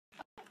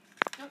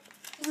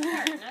the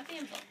card, not the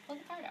envelope. Pull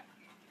the card out.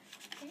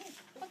 Here,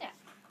 pull that.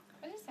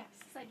 What is that?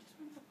 I just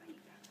want to bite.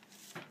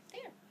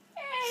 There.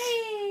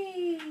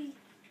 Hey!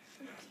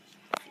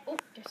 Oh,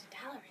 there's $1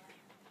 in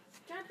there.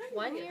 John, how do you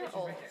 1 get year pictures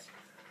old. right there?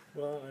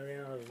 Well, I ran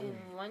out of room.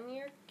 And 1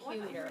 year What?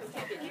 cuter.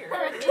 Keep it here.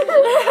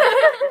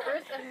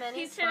 First of many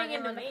He's fun turning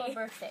and into wonderful me.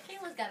 birthday.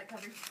 Kayla's got it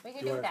covered. We can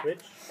Do do you want to that.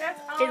 switch? That's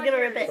all He's gonna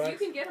rip yours. it. You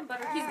can get him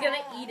butter. He's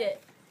gonna eat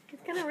it. He's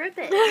gonna rip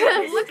it.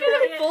 Look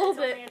at him fold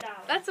It's it. only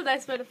 $1. That's a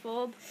nice way to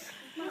fold.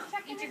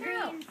 Eat your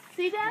greens.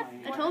 See, Dad?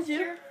 I told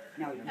you.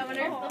 No, you I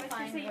wonder don't. if Oh, they'll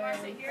find you where want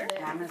to we sit here? put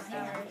it. I'm gonna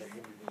stand.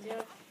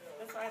 Yep.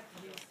 That's what I have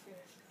to use too.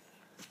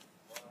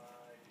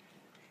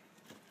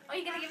 Oh,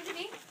 you gonna give it to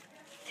me?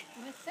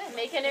 What's this?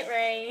 Making it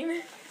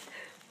rain.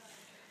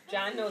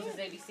 John knows his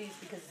ABCs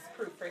because it's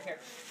proof right here.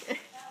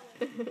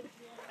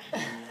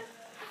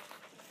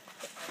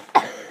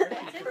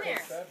 What's in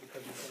there?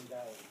 Because it's in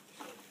Dallas.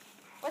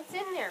 What's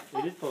in there?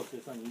 We did post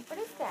this on YouTube. What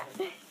is that?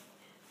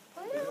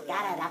 What is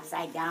Got it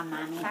upside down,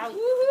 Mommy. Pouch.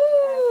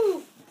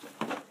 Woohoo!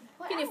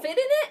 What Can you else? fit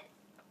in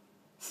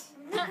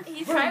it?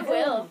 He probably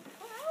will.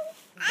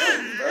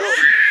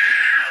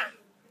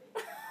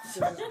 This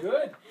is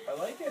good. I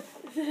like it.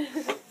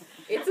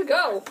 It's a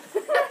go.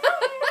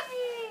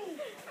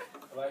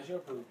 Elijah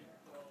approved.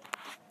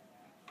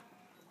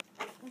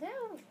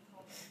 No.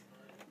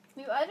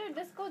 You other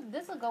this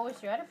will go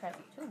with your other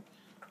present too.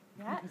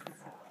 Yes.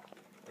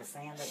 The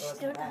sand that goes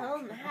in Don't the back. tell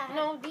him that.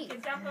 No, these. You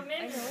dump them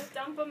in,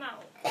 dump them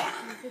out.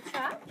 Good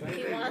shot.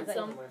 He wants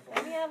them.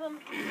 Let me have them.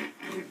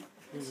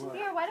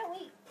 Here, why don't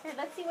we? Here,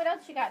 let's see what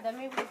else you got. Then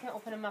maybe we can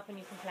open them up and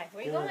you can play.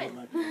 Where you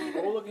going?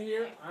 Oh, look at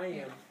here. I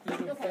am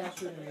even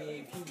faster than the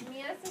AP.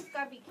 Mia says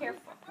gotta be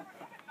careful.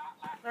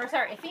 Or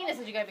sorry, Athena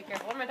says you gotta be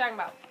careful. What am I talking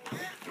about?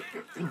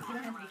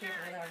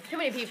 Too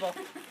many people.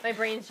 My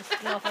brain's just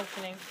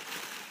malfunctioning.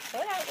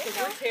 Throw it out. There you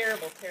go. We're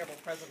terrible, terrible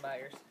present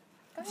buyers.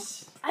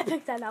 I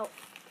picked that out.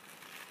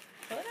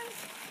 Throw it out.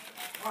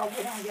 Oh,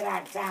 we don't get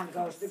out of town to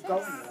go to go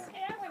anywhere.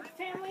 Hey, I went to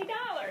Family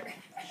Dollar.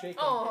 Shake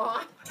 'em.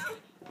 Aww.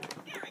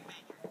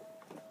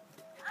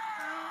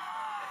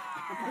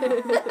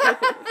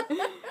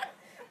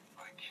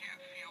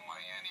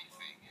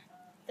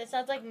 That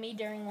sounds like me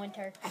during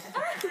winter.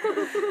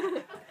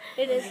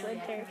 It is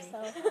winter,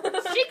 so.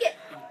 Shake it.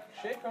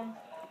 Shake 'em.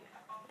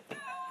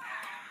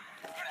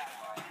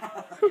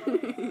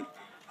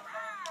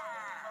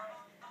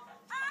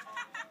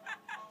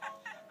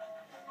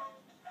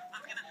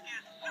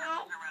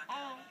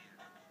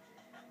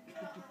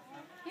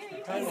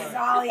 This is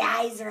all the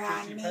eyes are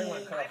on You me. probably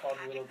want to cut off all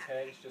the little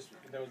tags, just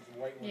those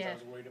white ones Yeah. I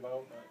was worried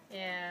about. But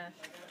Yeah.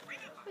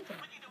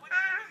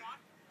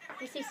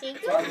 Is he seeing?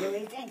 So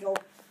Louis, thank you.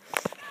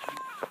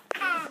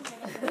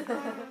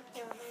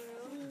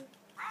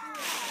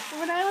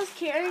 When I was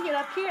carrying it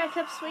up here, I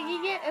kept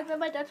swinging it, and then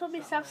my dad told me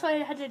to stop, so I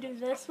had to do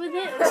this with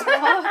it and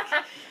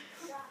walk.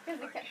 Because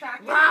we kept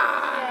talking.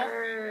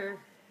 Rawr.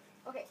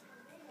 Okay.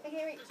 I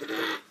can't reach.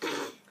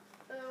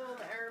 Oh,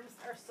 my arms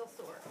are still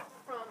sore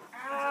from.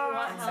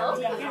 help?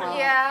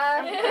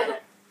 Yeah.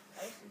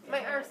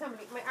 My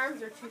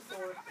arms are too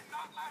sore.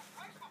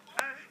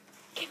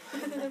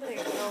 There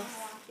you go.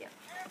 Yeah.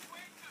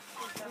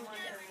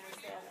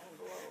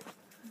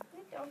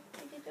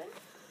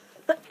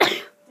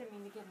 Didn't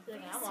mean to get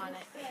him. I want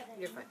it.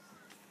 You're fine.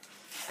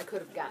 I could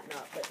have gotten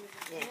up, but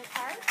yeah.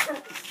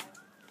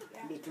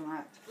 Be too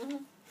much.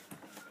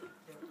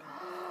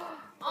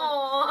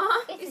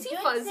 Aww. It's Is a he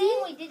good fuzzy? thing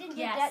we didn't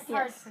get that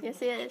card. Yes,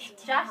 he is.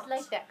 Just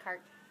like that card.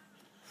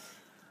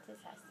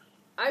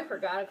 I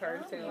forgot a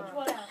card too.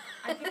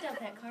 I picked out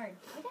that card.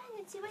 Hold on,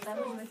 let's see what it That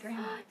says. was my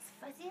grandma. It's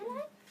fuzzy,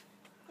 Ellen.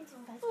 It's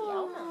fuzzy,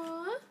 Elmo.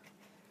 Aww.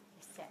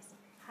 It says,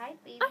 hi,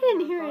 baby. I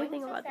didn't You're hear going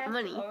anything so about the fast.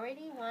 money.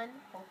 Already won.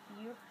 Hope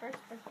your first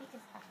birthday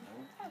is happy.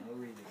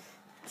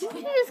 Did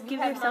you just give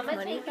Have yourself Mama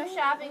money? take you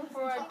shopping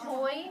for a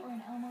toy,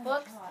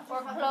 books,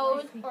 or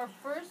clothes, or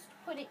first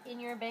put it in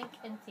your bank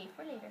and save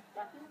for later.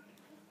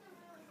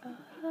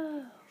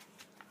 Oh.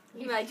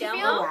 You like feel?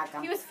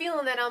 Elmo? He was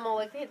feeling that Elmo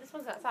like, hey, this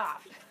one's not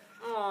soft.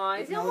 Aw,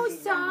 is it No, almost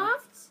he's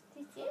not. soft?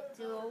 Did you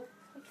do?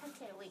 We can't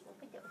say wait, we'll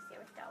put that with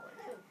Sarah's dollar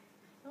too.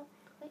 No,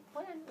 wait,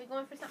 hold on. We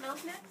going for something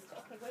else next?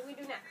 Okay, what do we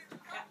do next?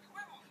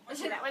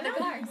 Let's do that one. The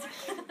cards.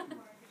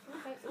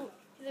 Okay, ooh.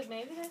 Look,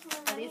 maybe there's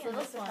more money these in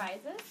little the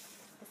surprises.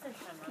 This is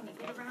fun. Can you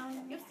get around?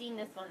 You've seen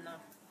this one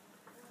though.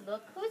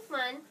 Look who's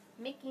won.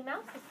 Mickey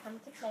Mouse has come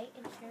to play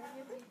and share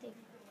your birthday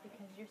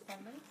because you're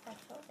someone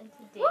special and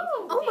today,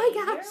 Oh my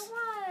you're gosh.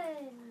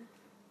 one.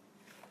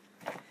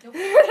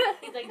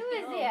 He's like, Who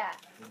is "Oh." that?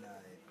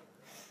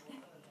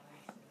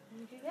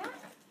 You do that?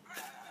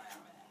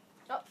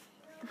 Oh,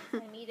 I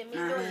need a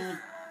noise.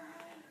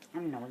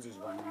 I'm nosy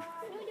one.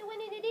 You doing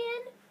it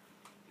in?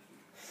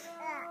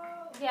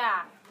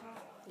 Yeah.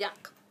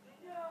 Yuck.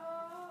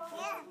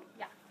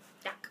 Yeah.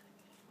 Yuck.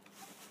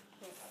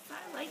 I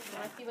like You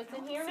want to see what's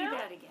in here See now?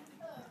 that again.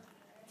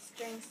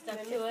 String Did stuck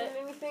I to miss it.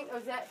 anything? Oh,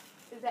 is that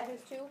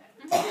his too?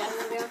 Yeah.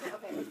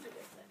 Okay, let's do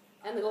this then.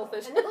 And the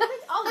goldfish. And the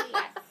goldfish? Oh,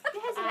 yes. Who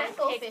hasn't I had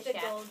goldfish picked the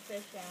yet?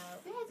 goldfish out.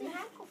 Who hasn't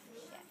had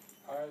goldfish yet?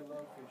 I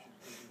love fishes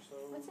because they're so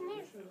What's in there?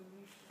 delicious.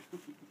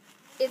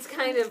 It's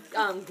kind of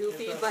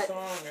goofy, It's a but song.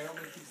 I don't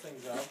make these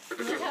things up.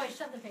 Look how I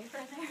shoved the paper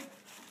in there.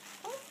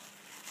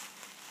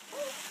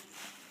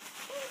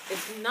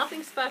 it's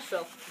nothing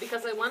special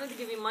because I wanted to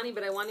give you money,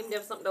 but I want him to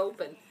have something to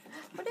open.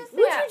 What is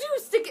What'd that? you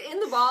do? Stick it in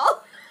the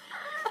ball?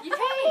 You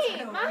Hey,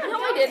 told me Mom, to. No, I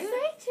don't didn't.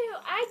 say to.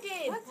 I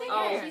did. What's in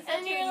Oh. there?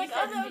 And you're like,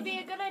 oh, that would be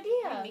a good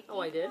idea. Oh,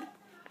 I did.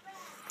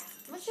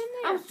 What's in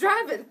I there? was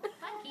driving.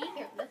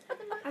 Here, let's put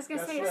the money. I was gonna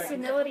That's say, is right.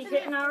 senility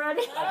hitting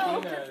already?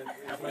 Athena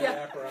is my Yeah.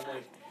 rapper. I'm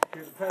like,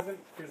 here's a present,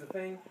 here's a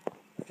thing.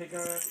 Take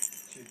on it.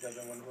 She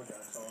doesn't want to look at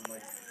it, so I'm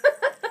like,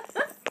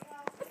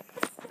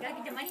 You gotta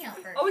get the money out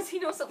first. Oh, does he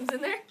know something's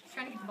in there? He's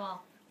trying to get the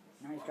ball.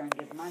 Now he's trying to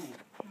get money.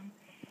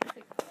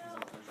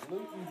 there's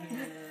loot in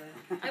here.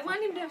 I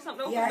want him to have something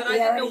to open, Yeah, but he I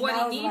didn't know already what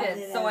knows he what needed.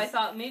 it So I is.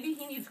 thought maybe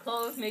he needs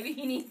clothes, maybe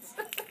he needs.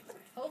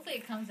 Hopefully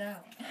it comes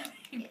out.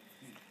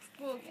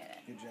 We'll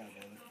get it. Good job,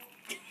 Ella.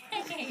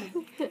 Hey.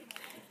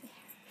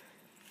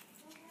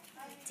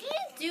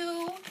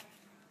 Do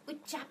we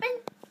shopping?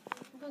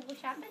 Go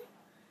shopping?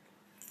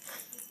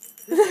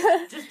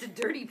 Just a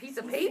dirty piece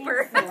of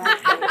paper.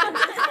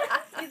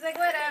 He's like,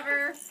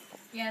 whatever.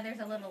 Yeah, there's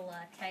a little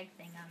tag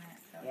thing on that.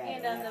 So. Yeah,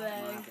 And yeah, on the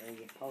bag. come on, there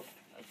you go. Okay.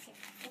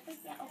 What was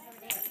that over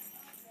there?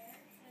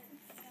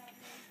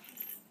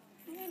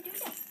 I'm gonna do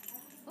that.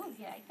 Ooh,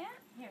 you like that?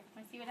 Here,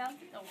 wanna see what else?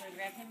 Oh, we're gonna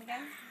grab him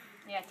again?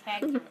 Yeah,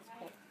 tag him. It's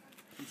cool.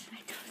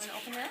 Wanna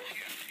open that?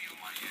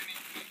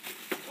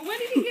 When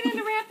did he get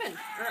into wrapping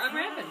or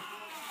unwrapping?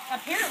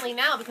 Apparently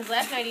now, because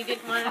last night he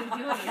didn't want to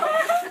do anything.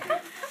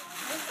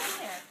 What's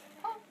in there?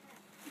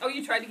 Oh,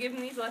 you tried to give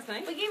him these last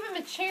night? We gave him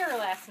a chair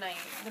last night,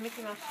 the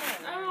Mickey Mouse chair.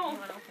 Oh. You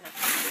want to open it?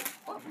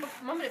 Oh,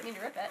 Mom didn't mean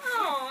to rip it.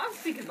 Oh, I was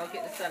thinking about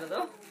getting a set of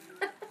those.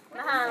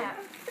 No,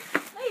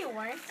 you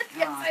weren't.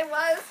 Yes, I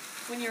was.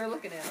 When you were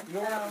looking at them. You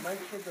know what? My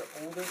kids are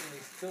older and they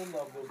still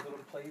love those little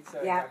plates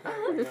that Yeah.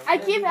 I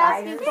keep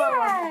asking for one.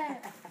 Yeah.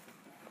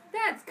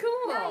 That's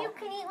cool. Now you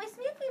can eat with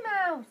Mickey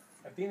Mouse.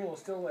 Athena will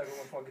still every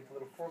once in a while get the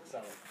little forks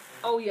out.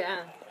 Oh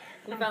yeah.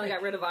 We finally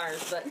got rid of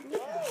ours, but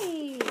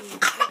Yay.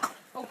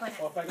 Oh, good.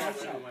 Well, if I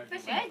got you, I might be.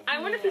 Good.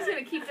 I wonder if he's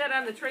gonna keep that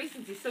on the tray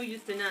since he's so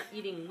used to not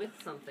eating with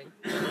something.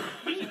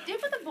 He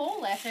did with the bowl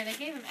last night. I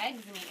gave him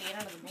eggs and he ate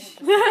out of the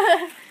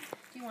bowl.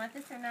 Do you want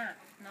this or not?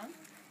 No?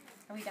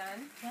 Are we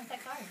done? You want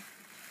that card?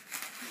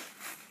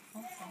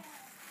 Okay.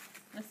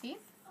 Let's see.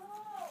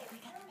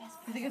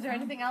 You think is there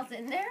anything else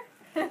in there?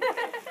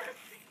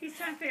 He's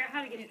trying to figure out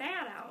how to get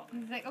that out.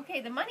 He's like, okay,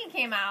 the money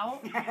came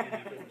out.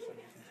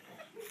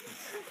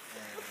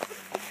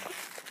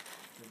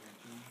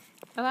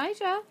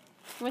 Elijah,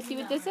 you want to see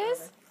what this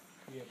is?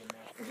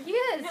 He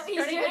is. He's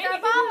trying to get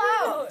that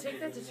ball out. Take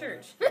that to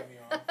church.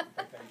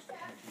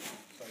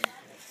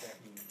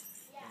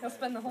 He'll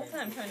spend the whole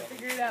time trying to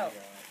figure it out.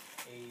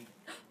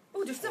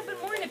 Oh, there's something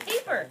more in the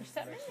paper. There's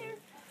something in there.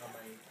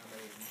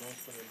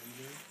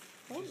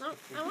 Oh, no.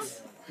 I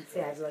want See,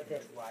 I've looked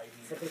at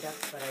sippy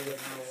cups, but I didn't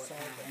know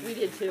what. We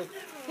did too.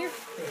 Here.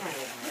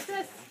 What's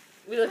this?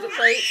 We looked at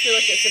plates, we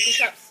looked at sippy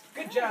cups.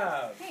 Good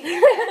job.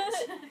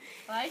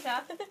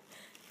 Elijah.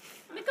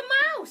 Mickey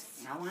Mouse!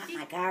 I want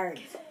my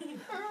cards.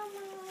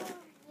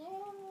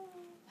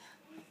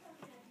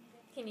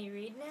 Can you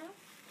read now?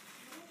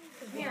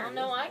 'Cause we Here. all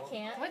know I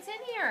can't. What's in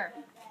here?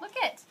 Look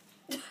it.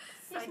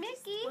 It's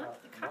Mickey.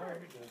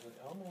 There's an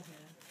Elmo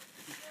here.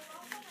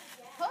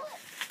 Pull it.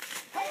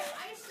 Pull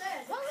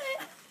it. Pull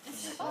it.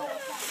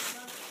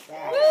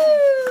 That.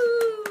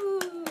 Woo!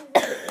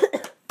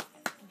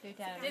 Do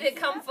that. Did it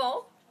come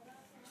full?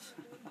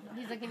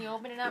 He's like, can you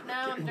open it up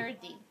now? I'm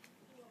thirsty.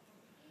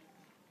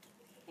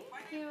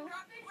 Thank you.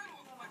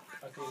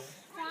 Okay.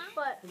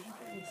 But Would you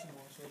put me some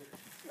more soda?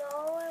 no,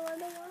 I want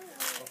the one.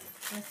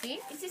 Let's see.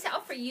 Is this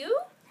out for you?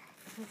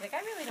 He's like, I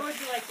really What don't. would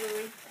you like,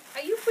 Louie?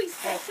 Are you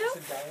preschool too?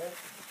 Some diet.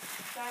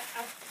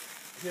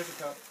 Here's a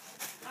cup.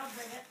 I'll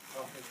bring it.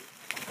 Oh, thank you.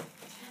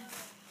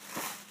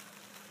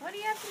 What do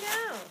you have to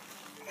know?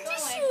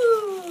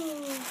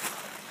 Tissue!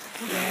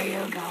 There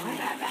you go.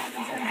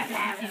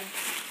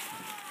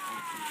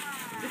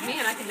 With me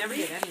and I can never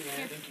get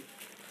anywhere.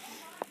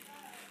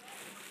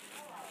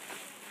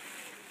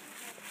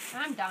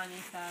 I'm done,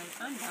 he says.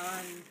 I'm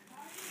done.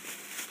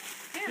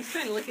 He's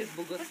trying to lick his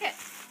boogers. Look it.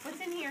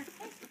 What's in here?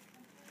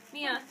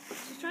 Mia,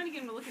 she's trying to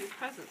get him to look at his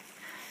presents.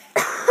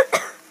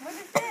 What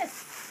is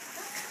this?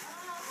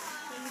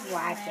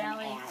 Watching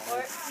Allie.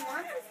 Alice.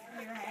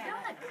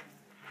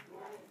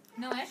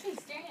 No, actually,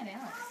 he's staring at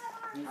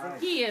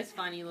Alex. He is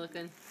funny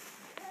looking.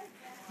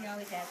 He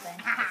always has been.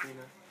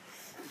 Athena.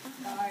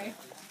 Sorry.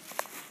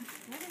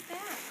 What is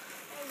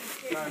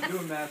that? I'm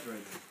doing math right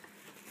now.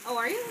 Oh,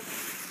 are you?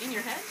 In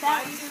your head?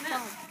 Why are you doing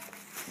that?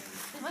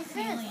 What's This is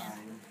this? alien.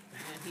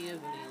 Yeah, he is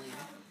an alien.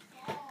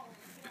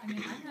 I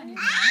mean, I'm not even a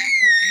math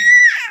person here.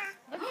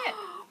 Look it.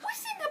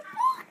 What's in the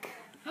book?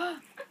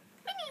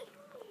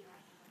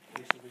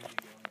 This is where you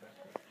go in the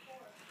background.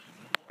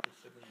 This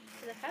is where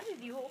you go. How did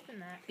you open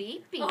that?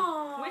 Baby.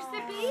 Oh. Where's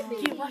the baby?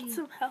 Do you want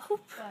some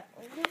help?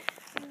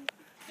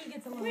 He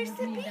gets a little Where's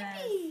the me back.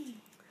 baby?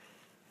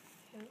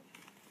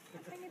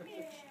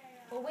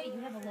 Oh, wait, you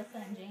have Alyssa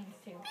and James,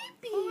 too.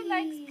 Who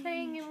likes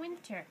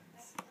picture.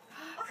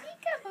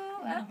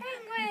 Peekaboo, a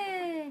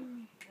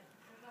penguin.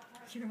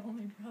 Your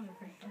only brother.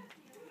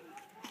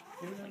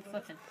 Like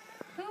flipping.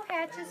 Who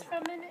hatches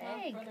from an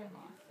egg?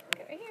 Look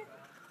at right here.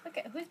 Look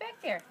at who's back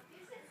there.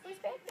 Who's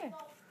back there?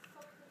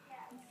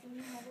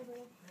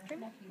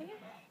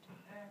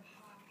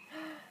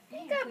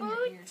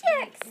 Peekaboo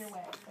chicks.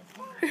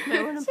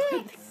 I want to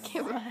point the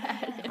camera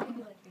at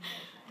him.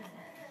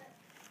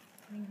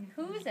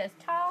 Who's as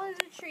tall as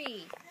a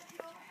tree?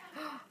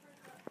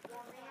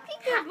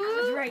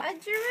 Peekaboo, right. a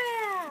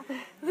giraffe.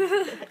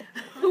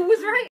 Who was right?